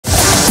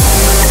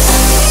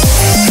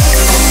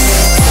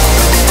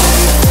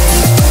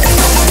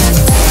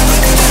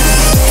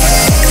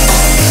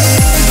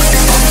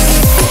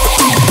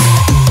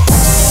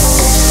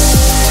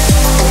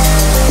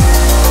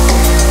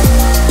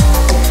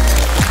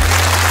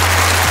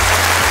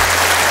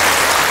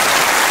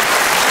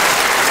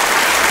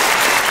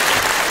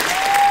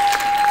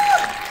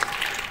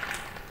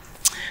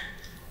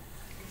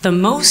The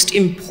most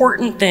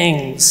important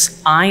things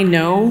I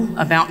know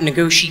about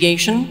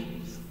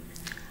negotiation,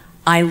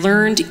 I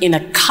learned in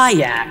a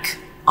kayak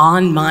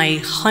on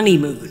my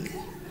honeymoon.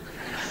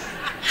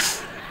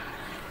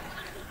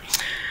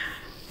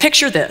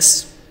 Picture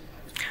this.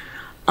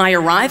 I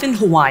arrive in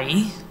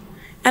Hawaii,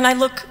 and I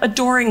look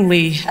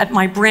adoringly at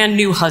my brand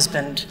new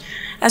husband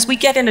as we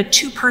get in a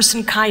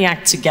two-person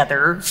kayak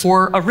together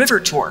for a river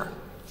tour.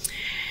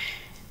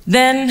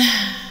 Then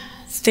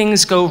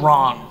things go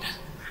wrong.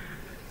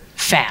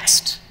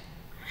 Fast.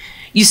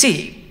 You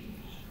see,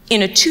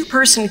 in a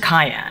two-person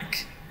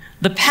kayak,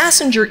 the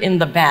passenger in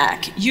the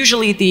back,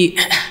 usually the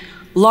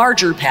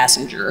larger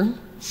passenger,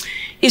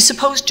 is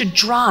supposed to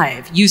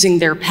drive using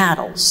their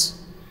paddles.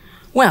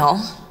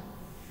 Well,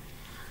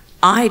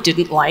 I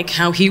didn't like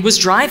how he was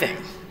driving.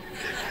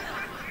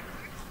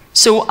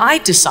 So I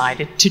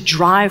decided to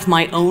drive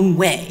my own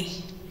way.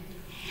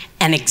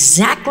 And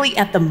exactly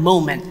at the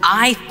moment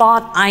I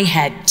thought I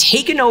had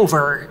taken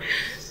over,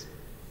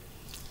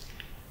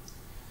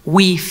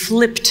 we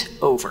flipped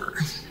over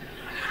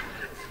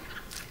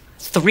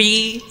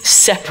 3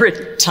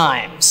 separate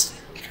times.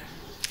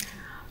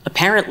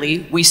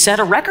 Apparently, we set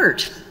a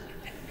record.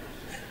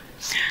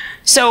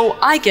 So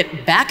I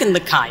get back in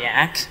the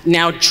kayak,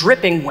 now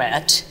dripping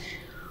wet,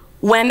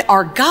 when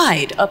our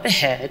guide up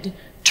ahead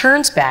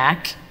turns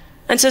back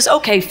and says,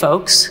 "Okay,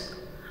 folks,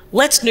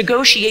 let's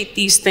negotiate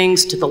these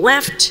things to the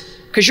left,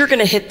 because you're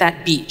going to hit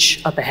that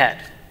beach up ahead."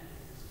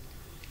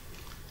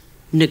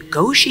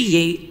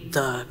 Negotiate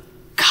the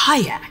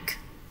kayak.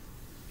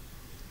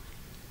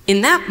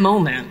 In that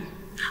moment,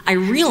 I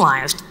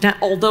realized that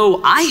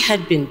although I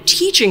had been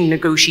teaching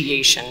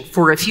negotiation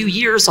for a few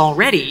years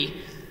already,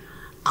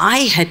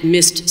 I had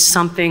missed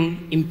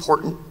something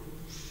important.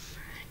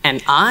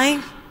 And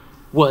I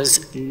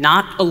was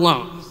not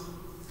alone.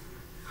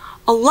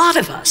 A lot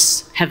of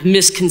us have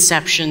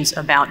misconceptions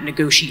about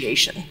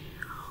negotiation.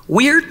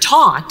 We're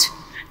taught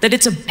that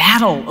it's a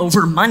battle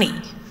over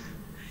money,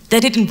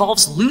 that it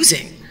involves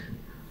losing.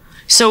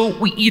 So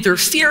we either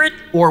fear it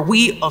or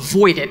we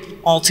avoid it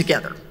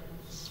altogether.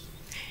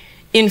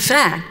 In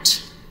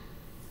fact,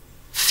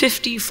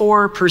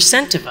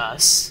 54% of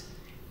us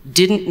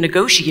didn't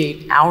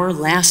negotiate our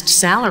last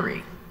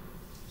salary.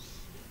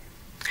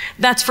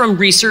 That's from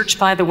research,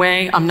 by the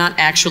way. I'm not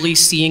actually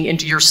seeing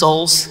into your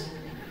souls.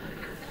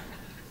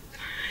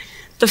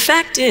 The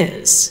fact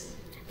is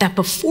that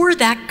before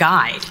that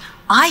guide,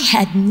 I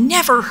had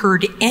never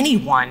heard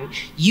anyone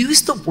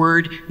use the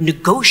word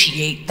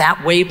negotiate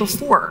that way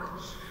before.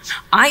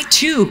 I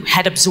too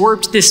had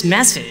absorbed this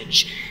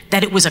message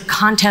that it was a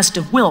contest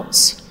of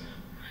wills.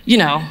 You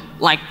know,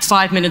 like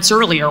 5 minutes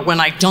earlier when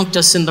I dunked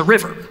us in the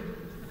river.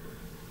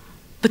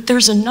 But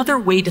there's another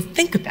way to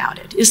think about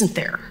it, isn't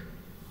there?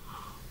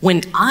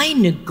 When I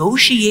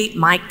negotiate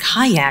my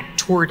kayak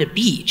toward a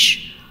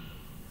beach,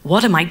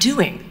 what am I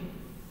doing?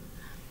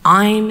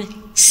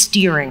 I'm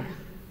steering.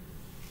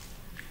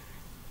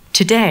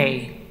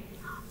 Today,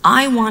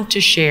 I want to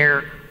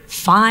share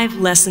 5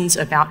 lessons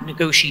about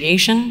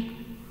negotiation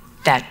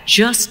that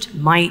just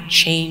might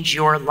change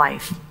your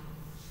life.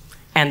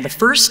 And the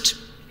first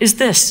is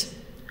this: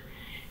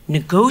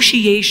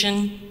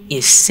 negotiation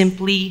is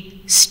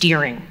simply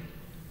steering.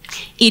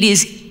 It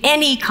is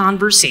any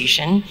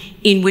conversation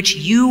in which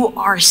you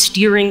are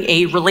steering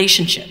a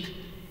relationship.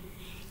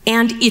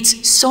 And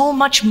it's so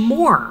much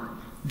more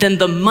than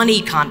the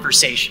money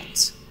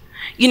conversations.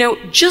 You know,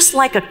 just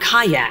like a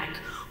kayak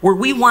where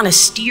we want to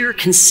steer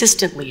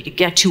consistently to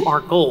get to our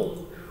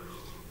goal,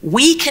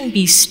 we can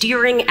be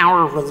steering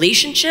our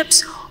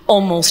relationships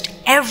almost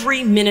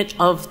every minute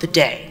of the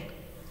day.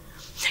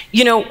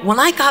 You know, when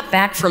I got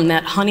back from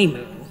that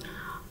honeymoon,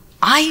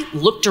 I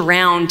looked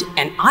around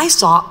and I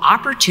saw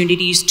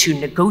opportunities to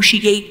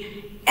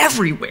negotiate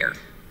everywhere.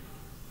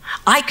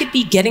 I could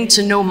be getting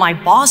to know my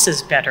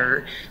bosses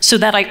better so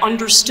that I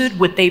understood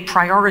what they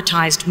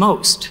prioritized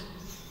most.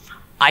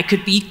 I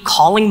could be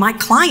calling my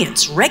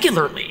clients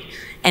regularly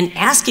and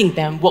asking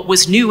them what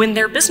was new in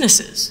their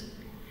businesses.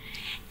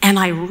 And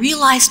I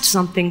realized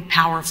something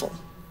powerful.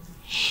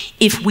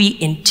 If we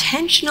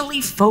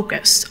intentionally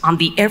focus on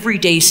the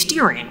everyday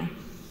steering,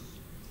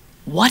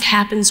 what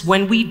happens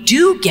when we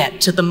do get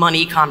to the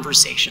money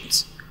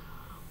conversations?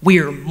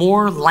 We're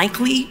more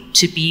likely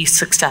to be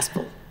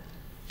successful.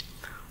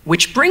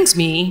 Which brings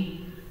me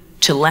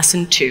to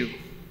lesson 2.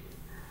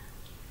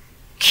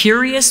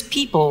 Curious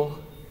people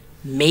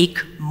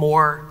make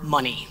more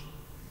money.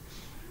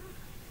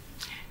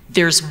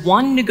 There's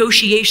one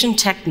negotiation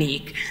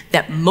technique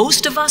that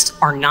most of us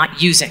are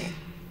not using.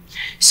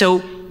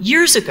 So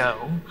years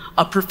ago,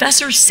 a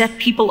professor set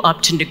people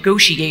up to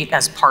negotiate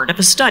as part of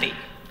a study.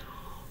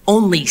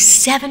 Only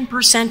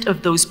 7%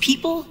 of those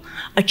people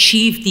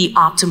achieved the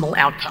optimal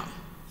outcome.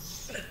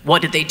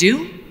 What did they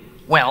do?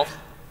 Well,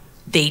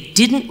 they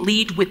didn't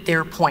lead with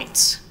their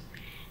points.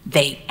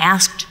 They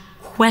asked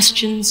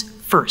questions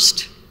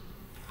first.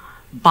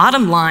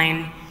 Bottom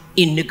line,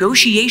 in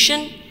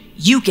negotiation,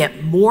 you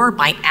get more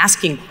by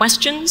asking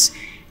questions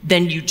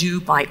than you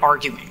do by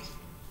arguing.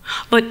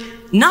 But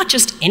not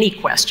just any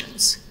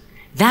questions.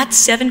 That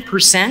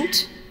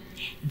 7%,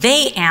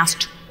 they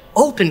asked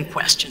open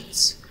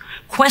questions.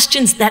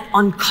 Questions that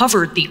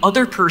uncovered the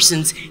other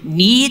person's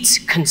needs,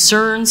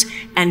 concerns,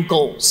 and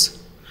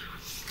goals.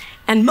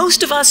 And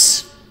most of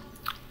us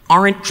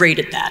aren't great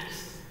at that.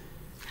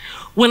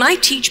 When I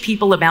teach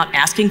people about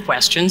asking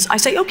questions, I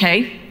say,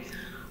 okay,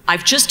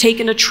 I've just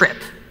taken a trip.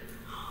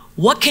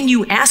 What can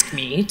you ask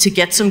me to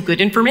get some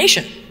good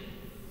information?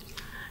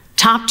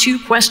 Top 2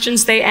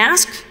 questions they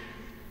ask,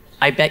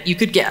 I bet you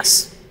could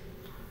guess.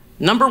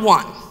 Number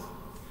 1,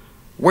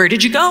 where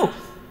did you go?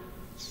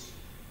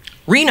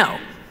 Reno.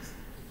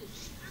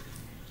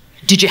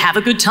 Did you have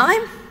a good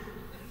time?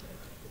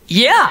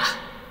 Yeah.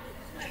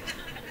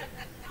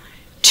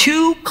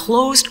 2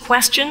 closed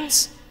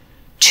questions,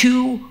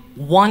 2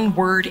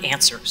 one-word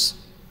answers.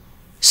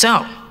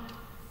 So,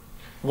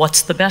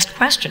 what's the best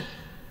question?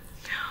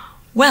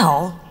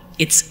 Well,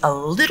 it's a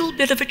little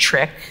bit of a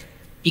trick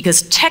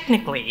because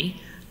technically,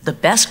 the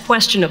best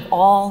question of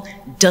all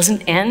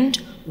doesn't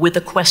end with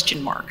a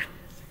question mark.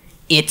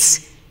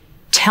 It's,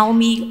 tell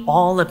me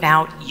all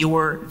about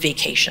your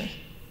vacation.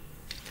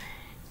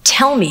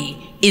 Tell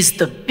me is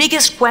the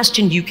biggest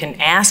question you can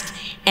ask,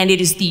 and it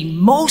is the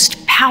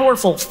most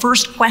powerful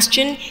first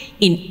question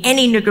in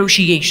any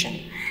negotiation,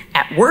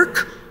 at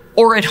work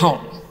or at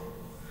home.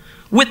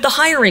 With the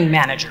hiring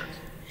manager,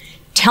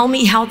 tell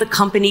me how the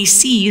company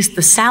sees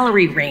the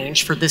salary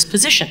range for this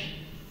position.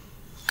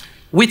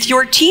 With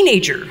your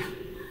teenager,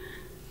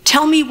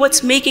 tell me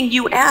what's making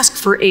you ask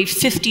for a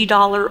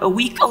 $50 a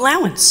week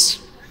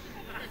allowance.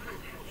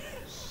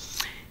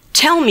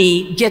 Tell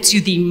me gets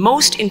you the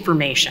most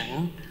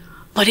information,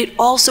 but it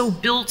also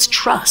builds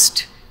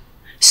trust,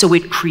 so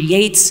it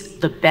creates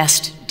the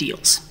best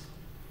deals.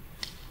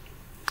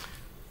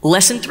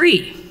 Lesson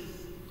 3,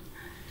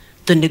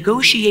 the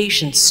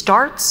negotiation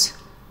starts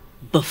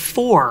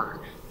before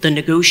the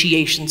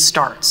negotiation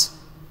starts.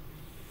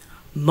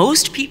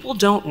 Most people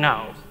don't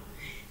know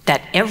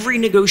that every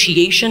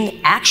negotiation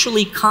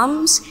actually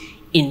comes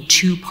in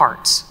 2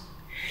 parts.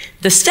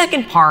 The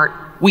second part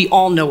we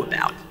all know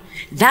about.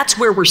 That's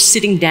where we're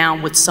sitting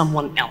down with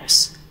someone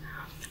else.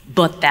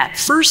 But that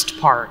first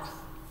part,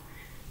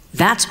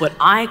 that's what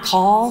I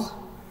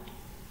call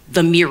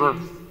the mirror.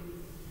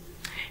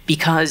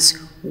 Because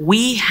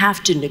we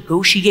have to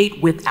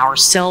negotiate with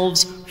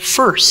ourselves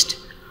first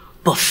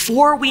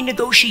before we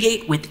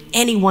negotiate with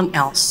anyone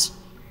else.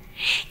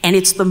 And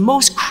it's the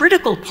most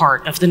critical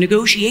part of the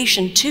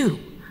negotiation too,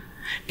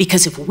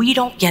 because if we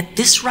don't get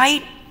this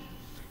right,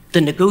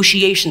 the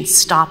negotiation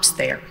stops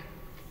there.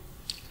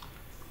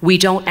 We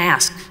don't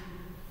ask.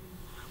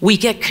 We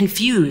get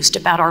confused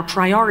about our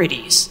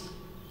priorities.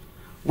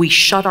 We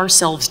shut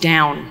ourselves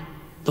down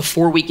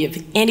before we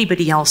give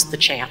anybody else the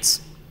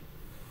chance.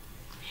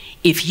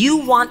 If you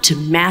want to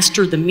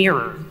master the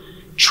mirror,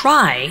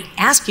 try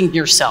asking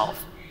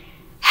yourself,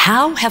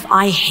 how have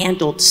I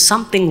handled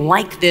something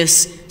like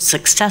this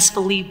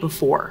successfully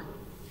before?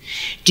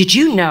 Did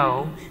you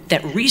know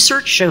that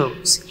research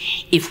shows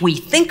if we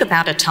think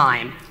about a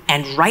time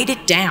and write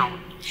it down,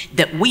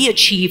 that we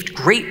achieved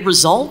great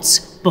results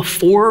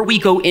before we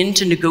go in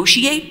to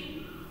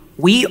negotiate,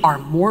 we are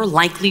more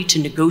likely to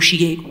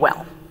negotiate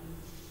well.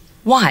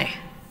 Why?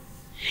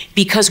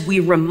 Because we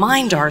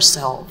remind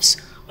ourselves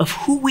of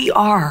who we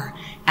are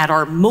at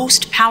our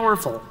most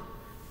powerful.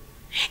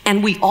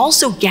 And we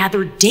also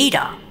gather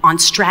data on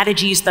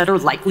strategies that are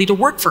likely to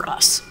work for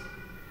us.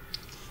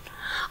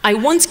 I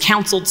once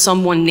counseled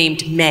someone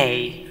named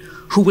May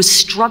who was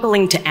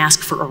struggling to ask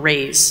for a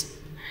raise.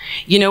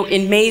 You know,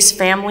 in May's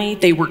family,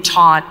 they were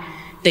taught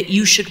that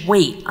you should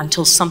wait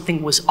until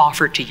something was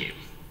offered to you.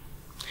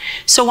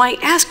 So I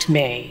asked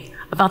May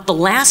about the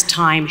last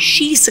time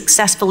she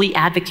successfully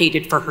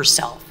advocated for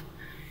herself.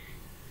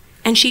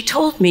 And she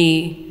told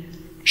me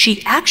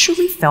she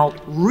actually felt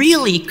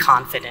really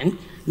confident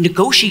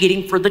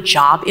negotiating for the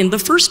job in the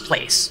first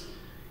place.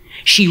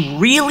 She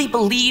really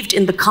believed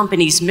in the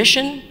company's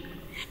mission,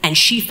 and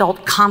she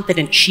felt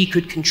confident she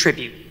could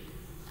contribute.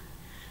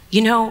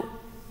 You know,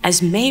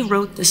 as May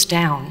wrote this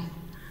down,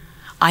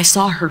 I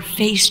saw her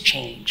face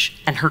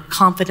change and her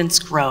confidence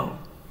grow.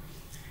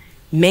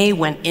 May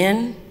went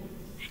in,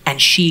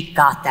 and she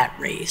got that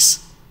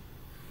raise.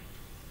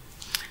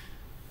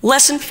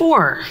 Lesson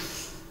 4,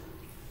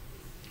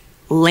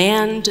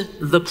 land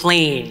the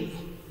plane.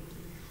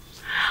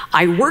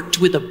 I worked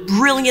with a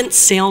brilliant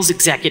sales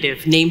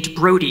executive named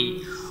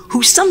Brody,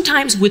 who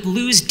sometimes would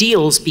lose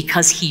deals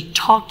because he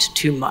talked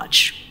too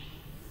much.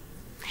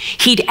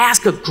 He'd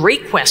ask a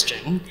great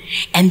question,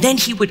 and then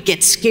he would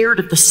get scared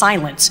of the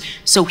silence,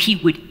 so he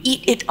would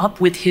eat it up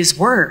with his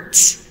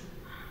words.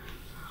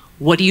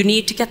 What do you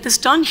need to get this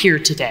done here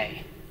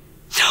today?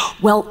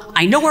 Well,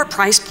 I know our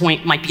price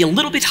point might be a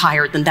little bit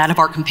higher than that of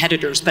our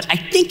competitors, but I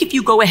think if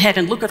you go ahead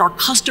and look at our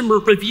customer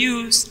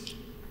reviews.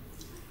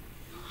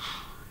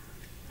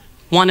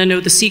 Want to know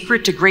the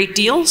secret to great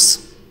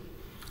deals?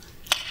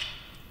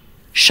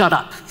 Shut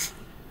up.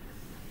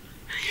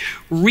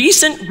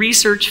 Recent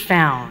research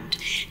found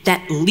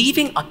that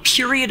leaving a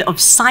period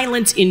of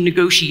silence in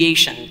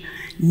negotiation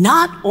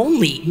not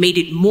only made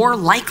it more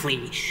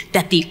likely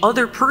that the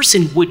other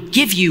person would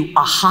give you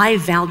a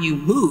high-value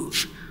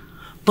move,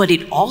 but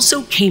it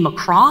also came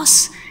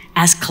across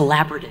as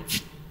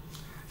collaborative.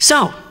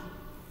 So,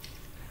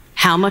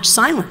 how much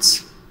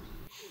silence?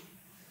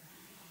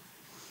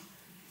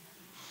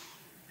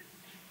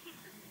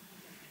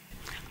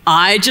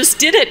 I just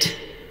did it.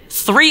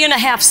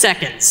 3.5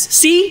 seconds.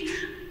 See?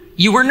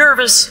 You were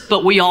nervous,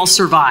 but we all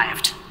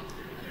survived.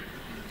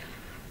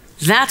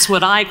 That's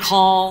what I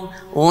call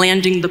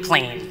landing the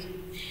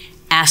plane.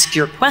 Ask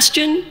your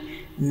question,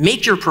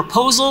 make your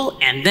proposal,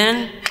 and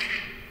then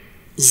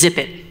zip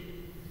it.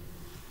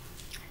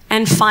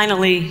 And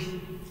finally,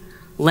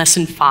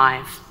 lesson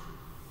 5.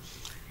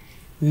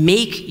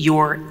 Make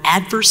your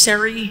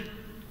adversary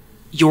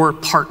your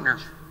partner.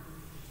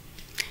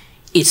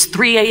 It's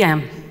 3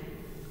 a.m.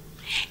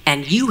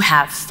 and you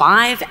have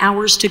 5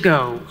 hours to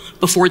go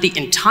before the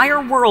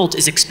entire world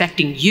is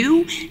expecting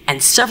you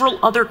and several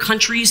other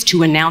countries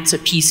to announce a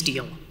peace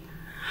deal.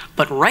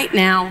 But right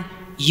now,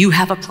 you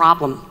have a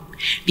problem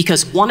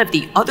because one of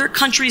the other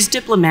country's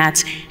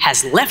diplomats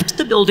has left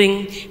the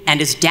building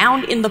and is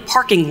down in the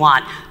parking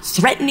lot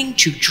threatening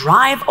to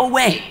drive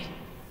away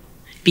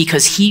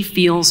because he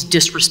feels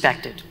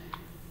disrespected.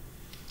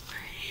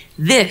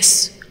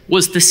 This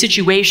was the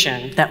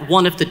situation that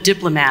one of the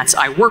diplomats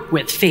I work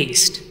with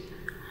faced.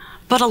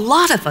 But a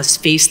lot of us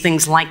face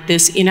things like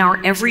this in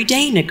our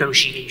everyday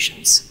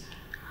negotiations.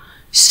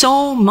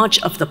 So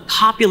much of the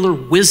popular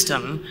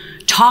wisdom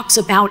talks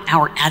about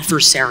our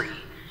adversary,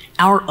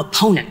 our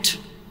opponent.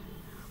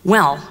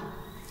 Well,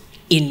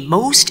 in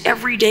most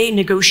everyday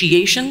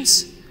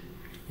negotiations,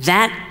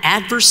 that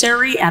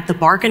adversary at the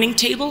bargaining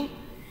table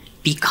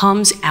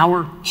becomes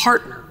our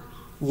partner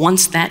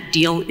once that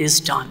deal is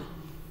done.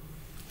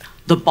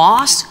 The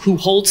boss who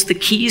holds the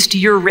keys to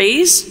your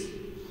raise,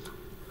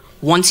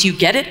 once you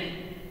get it,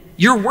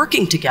 you're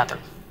working together.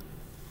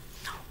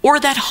 Or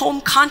that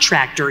home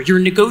contractor you're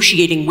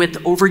negotiating with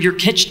over your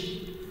kitchen.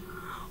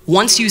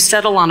 Once you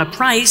settle on a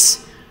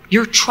price,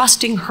 you're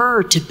trusting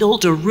her to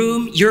build a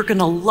room you're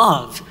gonna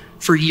love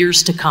for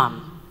years to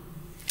come.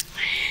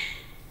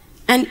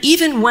 And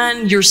even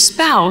when your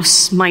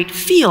spouse might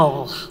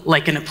feel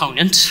like an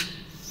opponent,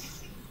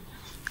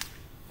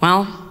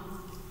 well,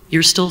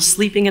 you're still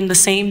sleeping in the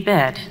same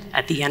bed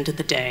at the end of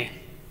the day.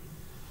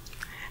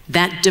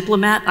 That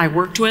diplomat I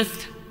worked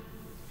with,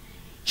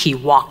 he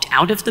walked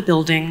out of the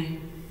building,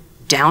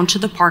 down to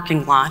the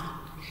parking lot,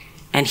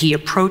 and he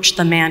approached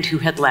the man who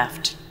had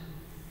left.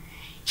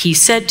 He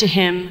said to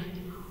him,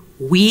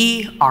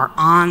 "We are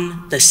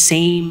on the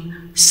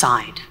same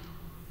side."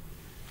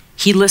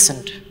 He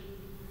listened.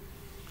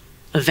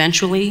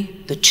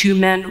 Eventually, the two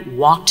men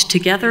walked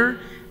together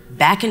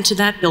back into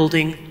that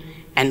building,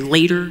 and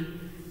later,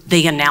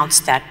 they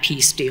announced that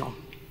peace deal.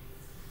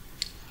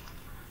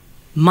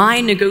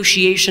 My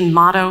negotiation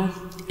motto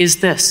is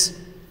this: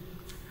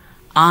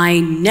 I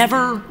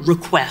never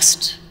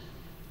request,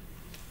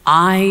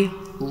 I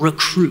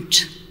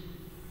recruit.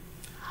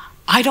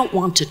 I don't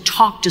want to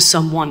talk to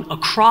someone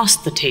across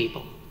the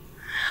table.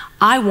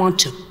 I want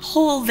to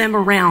pull them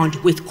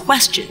around with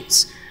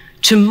questions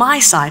to my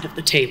side of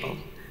the table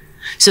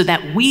so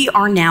that we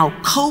are now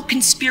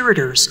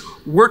co-conspirators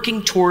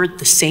working toward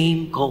the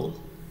same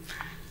goal.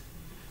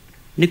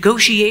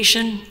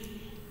 Negotiation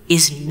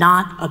is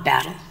not a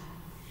battle.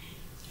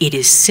 It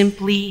is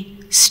simply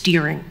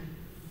steering.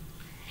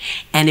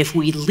 And if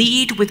we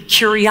lead with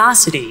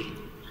curiosity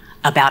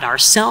about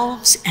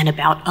ourselves and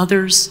about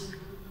others,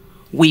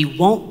 we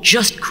won't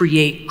just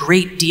create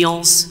great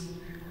deals,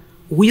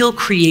 we'll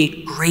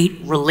create great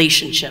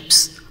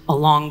relationships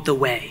along the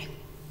way.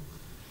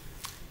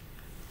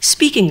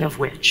 Speaking of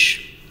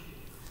which,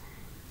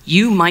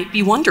 you might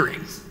be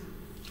wondering,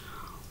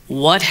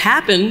 what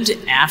happened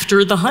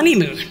after the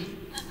honeymoon?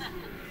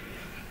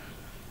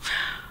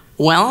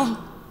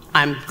 Well,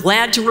 I'm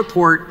glad to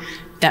report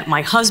that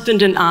my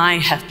husband and I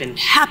have been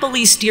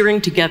happily steering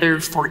together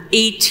for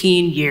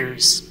 18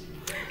 years.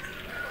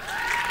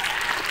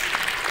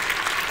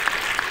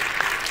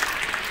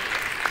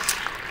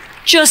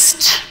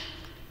 Just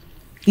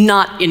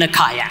not in a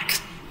kayak.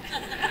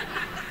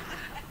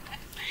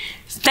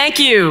 Thank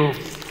you.